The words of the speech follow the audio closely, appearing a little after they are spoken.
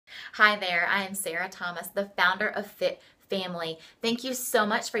Hi there, I am Sarah Thomas, the founder of Fit Family. Thank you so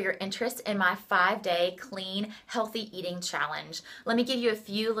much for your interest in my 5-day clean, healthy eating challenge. Let me give you a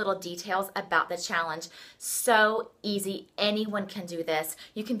few little details about the challenge. So easy, anyone can do this.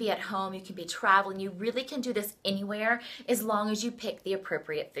 You can be at home, you can be traveling, you really can do this anywhere as long as you pick the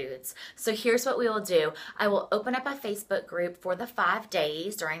appropriate foods. So here's what we will do. I will open up a Facebook group for the 5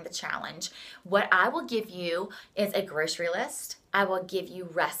 days during the challenge. What I will give you is a grocery list. I will give you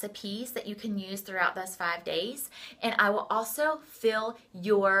recipes that you can use throughout those 5 days. And I will also fill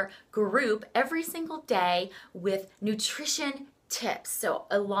your group every single day with nutrition tips. So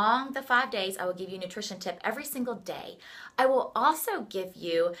along the 5 days, I will give you a nutrition tip every single day. I will also give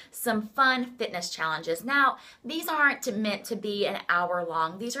you some fun fitness challenges. Now, these aren't meant to be an hour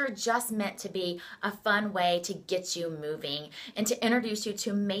long. These are just meant to be a fun way to get you moving and to introduce you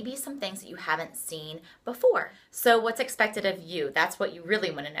to maybe some things that you haven't seen before. So what's expected of you? That's what you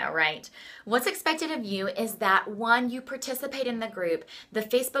really want to know, right? What's expected of you is that, one, you participate in the group. The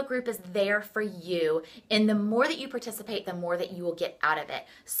Facebook group is there for you, and the more that you participate, the more that you will get out of it.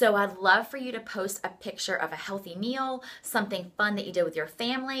 So I'd love for you to post a picture of a healthy meal, something fun that you did with your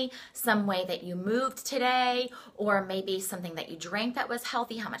family, some way that you moved today, or maybe something that you drank that was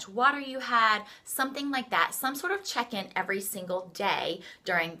healthy, how much water you had, something like that. Some sort of check-in every single day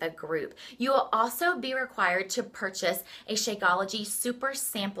during the group. You will also be required to purchase a Shakeology Super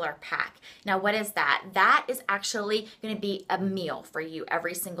Sampler Pack. Now, what is that? That is actually going to be a meal for you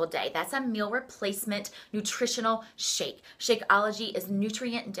every single day. That's a meal replacement nutritional shake. Shakeology is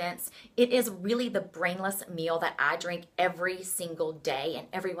nutrient dense. It is really the brainless meal that I drink every single day, and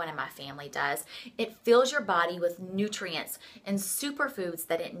everyone in my family does. It fills your body with nutrients and superfoods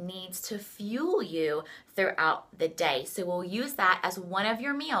that it needs to fuel you throughout the day. So we'll use that as one of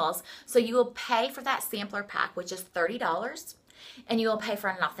your meals. So you will pay for that sampler pack, which is $30, and you will pay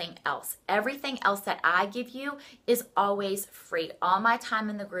for nothing else. Everything else that I give you is always free. All my time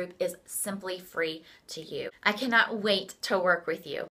in the group is simply free to you. I cannot wait to work with you.